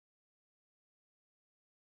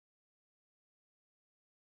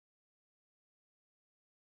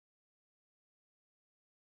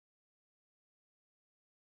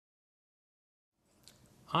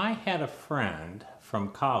I had a friend from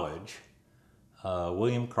college,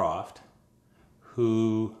 William Croft,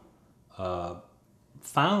 who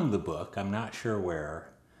found the book, I'm not sure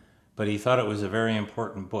where, but he thought it was a very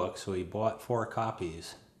important book, so he bought 4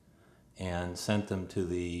 copies and sent them to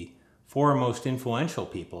the 4 most influential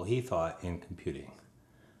people he thought in computing.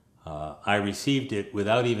 I received it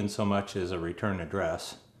without even so much as a return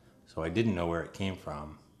address, so I didn't know where it came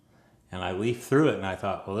from. And I leafed through it and I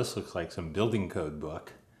thought, well, this looks like some building code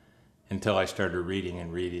book, until I started reading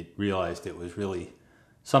and realized it was really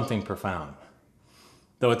something profound.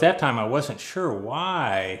 Though at that time I wasn't sure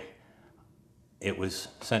why it was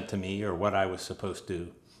sent to me or what I was supposed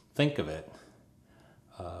to think of it.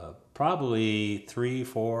 Probably 3,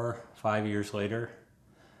 4, 5 years later,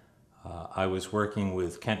 I was working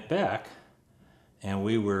with Kent Beck, and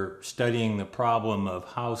we were studying the problem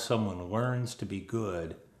of how someone learns to be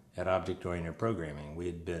good at object-oriented programming. We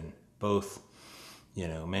had been both,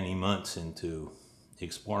 many months into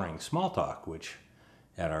exploring Smalltalk, which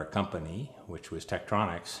at our company, which was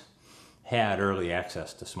Tektronix, had early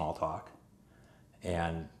access to Smalltalk.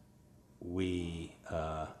 And we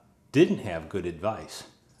didn't have good advice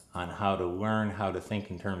on how to learn how to think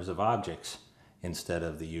in terms of objects instead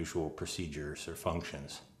of the usual procedures or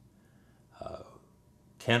functions.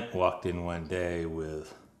 Kent walked in one day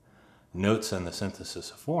with notes on the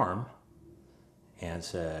synthesis of form and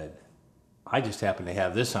said, I just happen to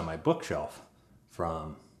have this on my bookshelf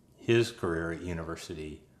from his career at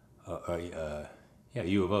University,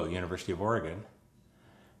 U of O, University of Oregon.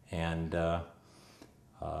 And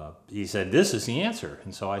he said, this is the answer.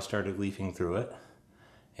 And so I started leafing through it,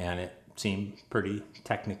 and it seemed pretty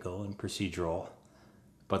technical and procedural.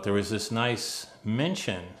 But there was this nice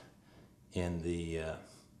mention in the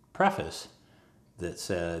preface that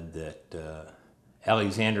said that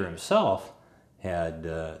Alexander himself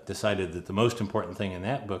had decided that the most important thing in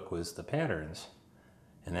that book was the patterns.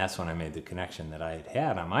 And that's when I made the connection that I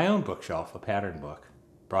had on my own bookshelf, a pattern book.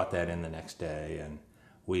 Brought that in the next day, and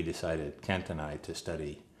we decided, Kent and I, to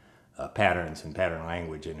study patterns and pattern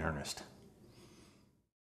language in earnest.